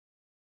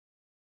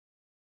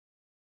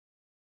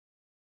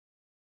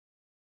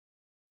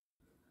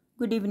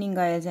Good evening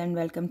guys and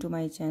welcome to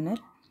my channel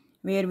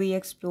where we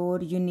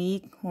explore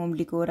unique home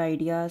decor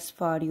ideas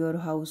for your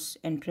house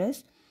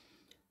entrance.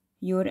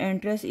 Your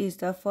entrance is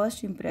the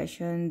first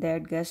impression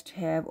that guests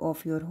have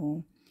of your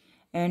home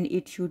and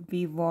it should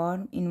be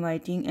warm,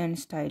 inviting and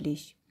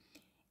stylish.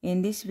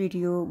 In this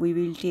video we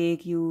will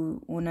take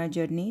you on a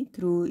journey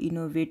through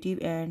innovative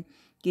and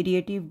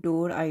creative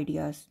door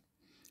ideas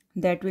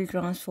that will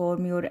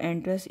transform your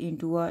entrance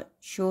into a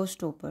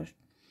showstopper.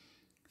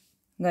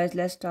 Guys,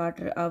 let's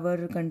start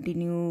our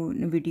continue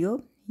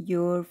video.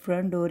 Your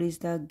front door is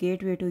the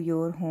gateway to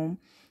your home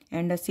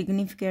and a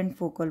significant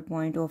focal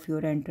point of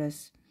your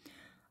entrance.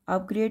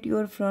 Upgrade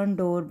your front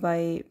door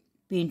by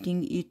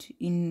painting it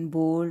in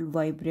bold,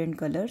 vibrant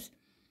colors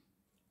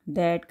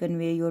that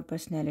convey your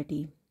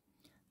personality.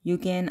 You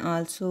can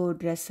also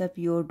dress up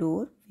your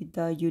door with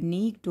a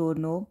unique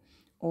doorknob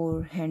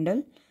or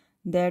handle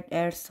that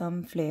adds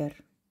some flair.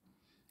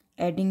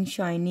 Adding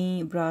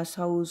shiny brass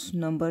house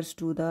numbers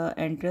to the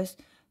entrance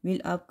will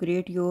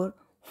upgrade your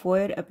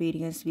foyer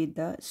appearance with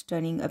the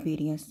stunning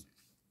appearance.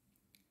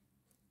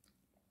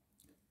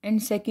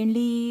 And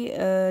secondly,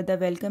 the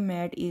welcome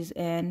mat is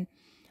an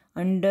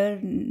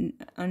underrated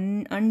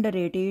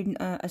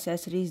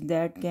accessories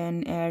that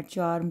can add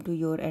charm to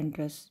your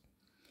entrance.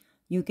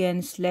 You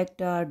can select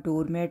a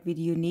doormat with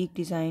unique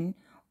design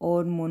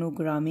or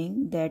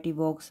monogramming that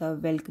evokes a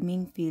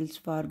welcoming feels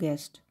for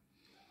guests.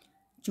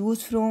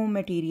 Choose from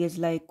materials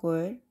like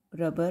coir,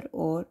 rubber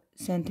or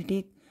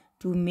synthetic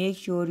to make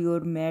sure your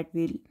mat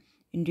will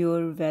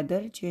endure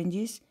weather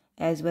changes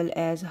as well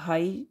as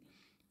high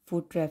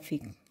foot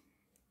traffic.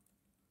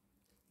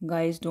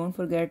 Guys, don't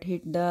forget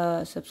hit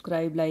the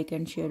subscribe, like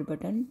and share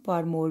button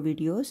for more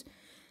videos.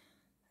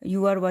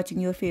 You are watching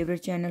your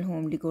favorite channel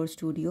Home Decor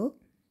Studio.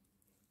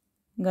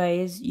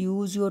 Guys,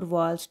 use your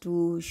walls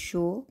to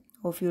show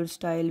off your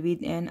style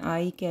with an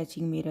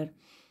eye-catching mirror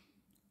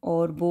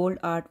or bold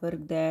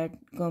artwork that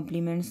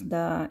complements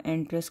the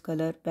entrance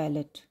color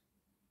palette.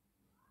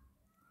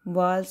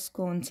 Walls,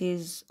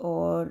 sconces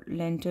or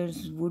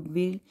lanterns would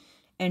be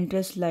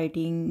entrance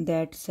lighting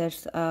that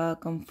sets a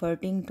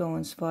comforting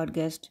tones for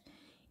guests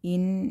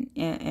in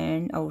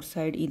and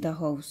outside in the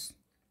house.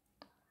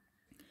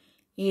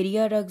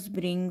 Area rugs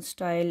bring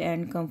style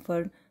and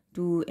comfort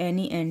to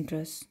any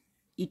entrance.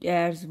 It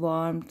adds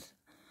warmth,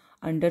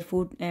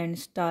 underfoot and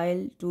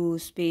style to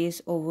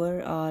space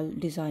overall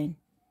design.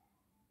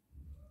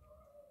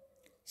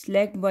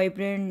 Select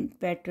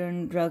vibrant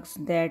pattern rugs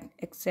that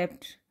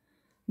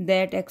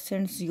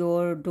accents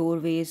your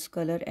doorway's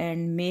color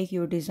and make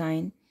your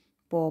design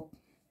pop.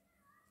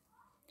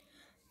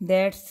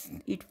 That's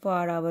it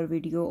for our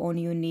video on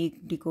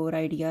unique decor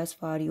ideas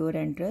for your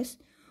entrance.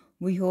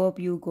 We hope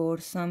you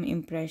got some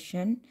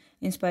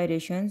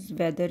inspirations,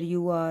 whether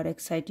you are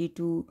excited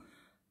to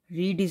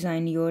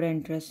redesign your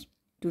entrance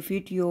to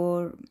fit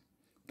your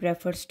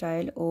preferred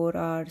style or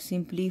are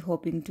simply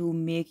hoping to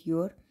make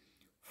your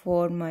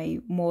for my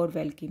more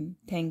welcome.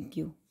 Thank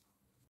you.